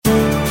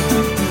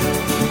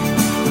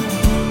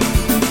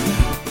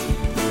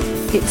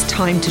It's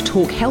time to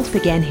talk health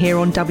again here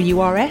on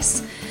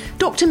WRS.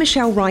 Dr.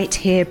 Michelle Wright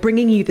here,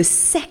 bringing you the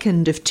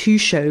second of two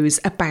shows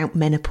about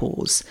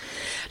menopause.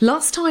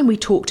 Last time we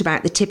talked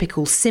about the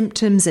typical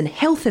symptoms and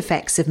health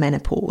effects of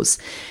menopause.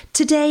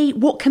 Today,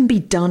 what can be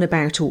done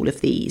about all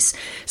of these?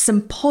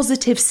 Some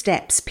positive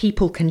steps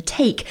people can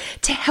take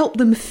to help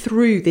them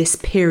through this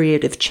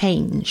period of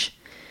change.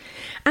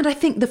 And I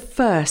think the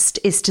first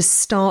is to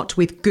start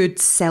with good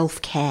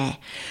self-care.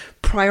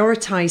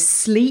 Prioritise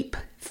sleep,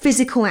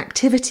 physical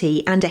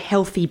activity and a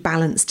healthy,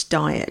 balanced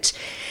diet.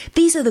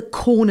 These are the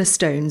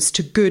cornerstones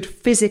to good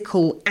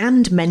physical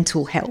and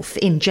mental health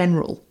in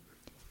general.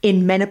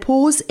 In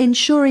menopause,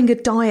 ensuring a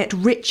diet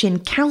rich in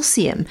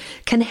calcium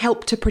can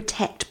help to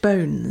protect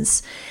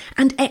bones.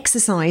 And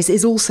exercise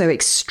is also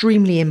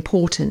extremely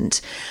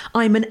important.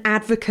 I'm an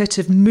advocate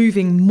of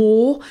moving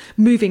more,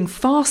 moving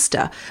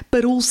faster,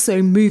 but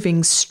also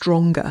moving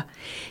stronger.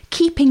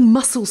 Keeping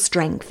muscle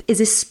strength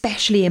is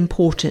especially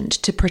important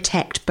to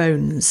protect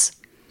bones.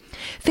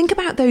 Think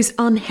about those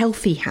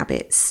unhealthy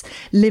habits.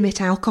 Limit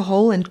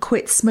alcohol and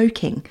quit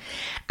smoking.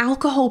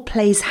 Alcohol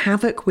plays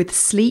havoc with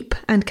sleep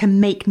and can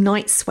make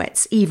night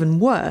sweats even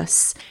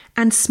worse.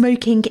 And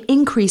smoking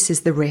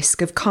increases the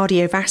risk of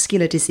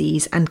cardiovascular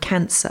disease and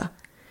cancer.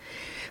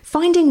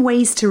 Finding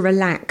ways to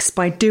relax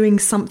by doing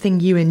something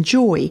you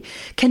enjoy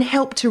can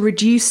help to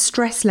reduce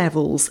stress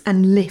levels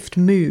and lift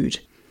mood.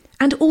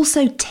 And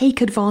also take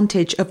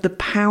advantage of the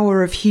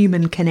power of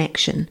human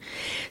connection.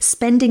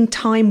 Spending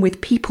time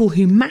with people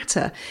who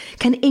matter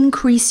can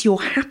increase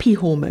your happy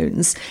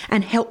hormones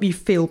and help you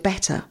feel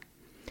better.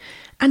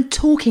 And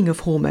talking of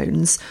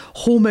hormones,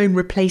 hormone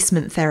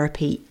replacement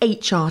therapy,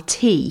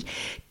 HRT,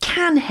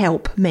 can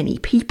help many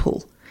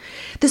people.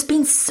 There's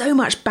been so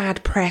much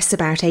bad press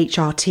about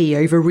HRT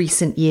over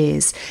recent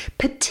years,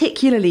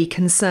 particularly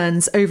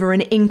concerns over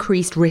an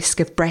increased risk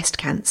of breast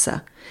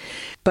cancer.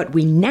 But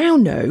we now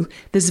know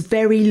there's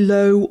very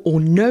low or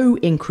no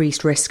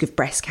increased risk of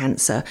breast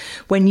cancer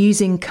when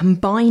using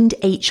combined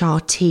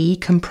HRT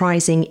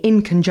comprising,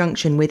 in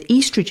conjunction with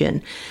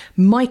estrogen,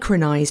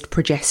 micronized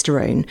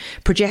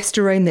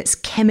progesterone that's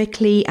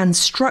chemically and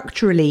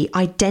structurally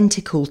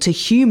identical to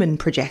human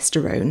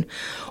progesterone,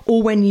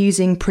 or when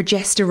using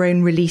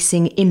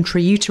progesterone-releasing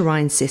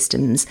intrauterine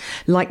systems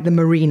like the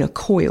Mirena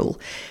coil,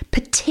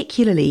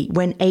 particularly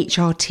when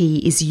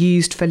HRT is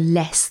used for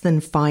less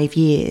than 5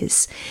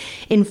 years.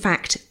 In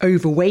fact,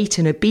 overweight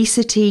and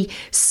obesity,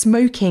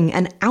 smoking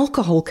and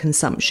alcohol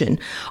consumption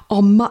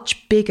are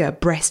much bigger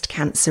breast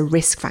cancer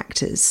risk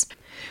factors.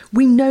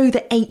 We know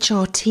that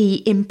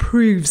HRT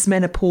improves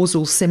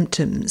menopausal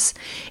symptoms.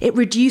 It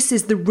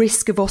reduces the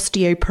risk of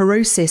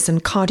osteoporosis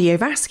and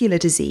cardiovascular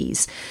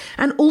disease,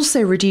 and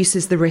also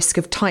reduces the risk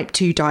of type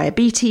 2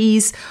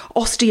 diabetes,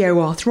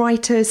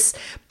 osteoarthritis,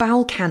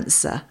 bowel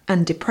cancer,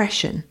 and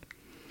depression.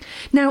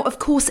 Now, of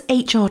course,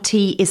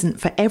 HRT isn't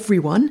for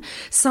everyone.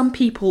 Some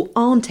people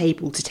aren't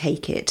able to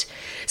take it.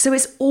 So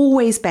it's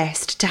always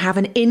best to have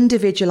an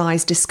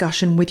individualised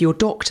discussion with your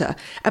doctor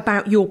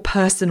about your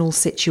personal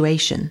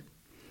situation.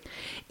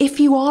 If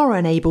you are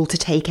unable to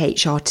take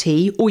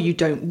HRT or you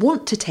don't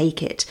want to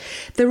take it,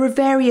 there are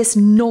various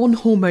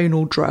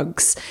non-hormonal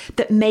drugs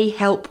that may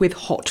help with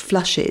hot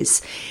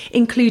flushes,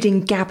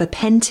 including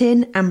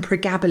gabapentin and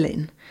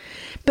pregabalin.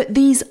 But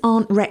these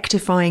aren't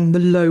rectifying the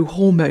low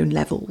hormone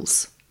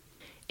levels.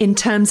 In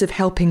terms of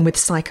helping with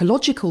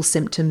psychological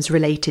symptoms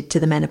related to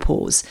the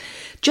menopause,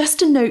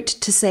 just a note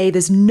to say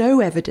there's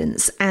no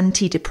evidence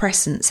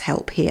antidepressants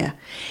help here.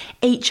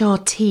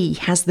 HRT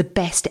has the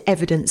best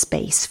evidence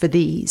base for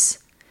these.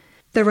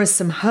 There are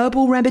some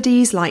herbal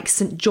remedies like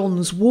St.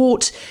 John's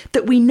wort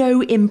that we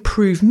know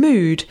improve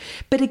mood,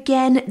 but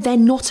again, they're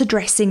not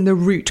addressing the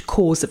root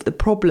cause of the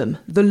problem,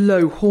 the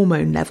low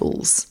hormone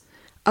levels.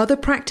 Other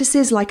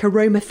practices like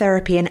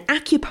aromatherapy and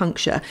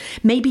acupuncture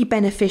may be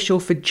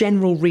beneficial for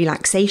general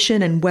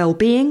relaxation and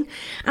well-being,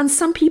 and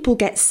some people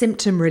get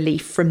symptom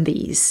relief from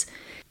these.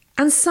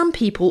 And some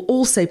people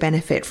also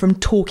benefit from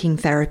talking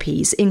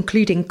therapies,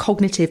 including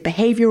cognitive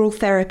behavioural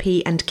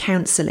therapy and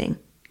counselling.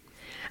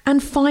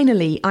 And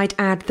finally, I'd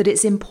add that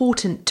it's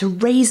important to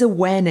raise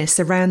awareness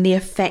around the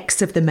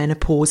effects of the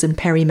menopause and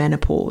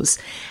perimenopause,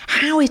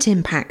 how it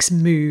impacts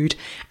mood,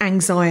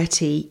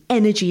 anxiety,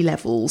 energy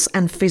levels,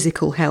 and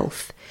physical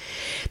health.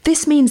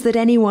 This means that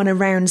anyone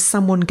around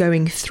someone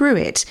going through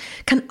it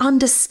can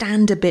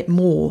understand a bit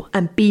more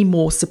and be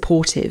more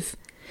supportive.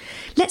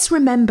 Let's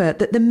remember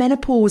that the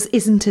menopause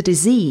isn't a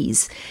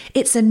disease,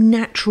 it's a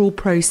natural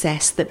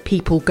process that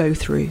people go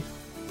through.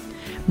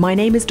 My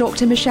name is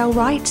Dr. Michelle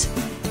Wright.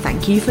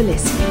 Thank you for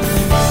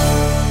listening.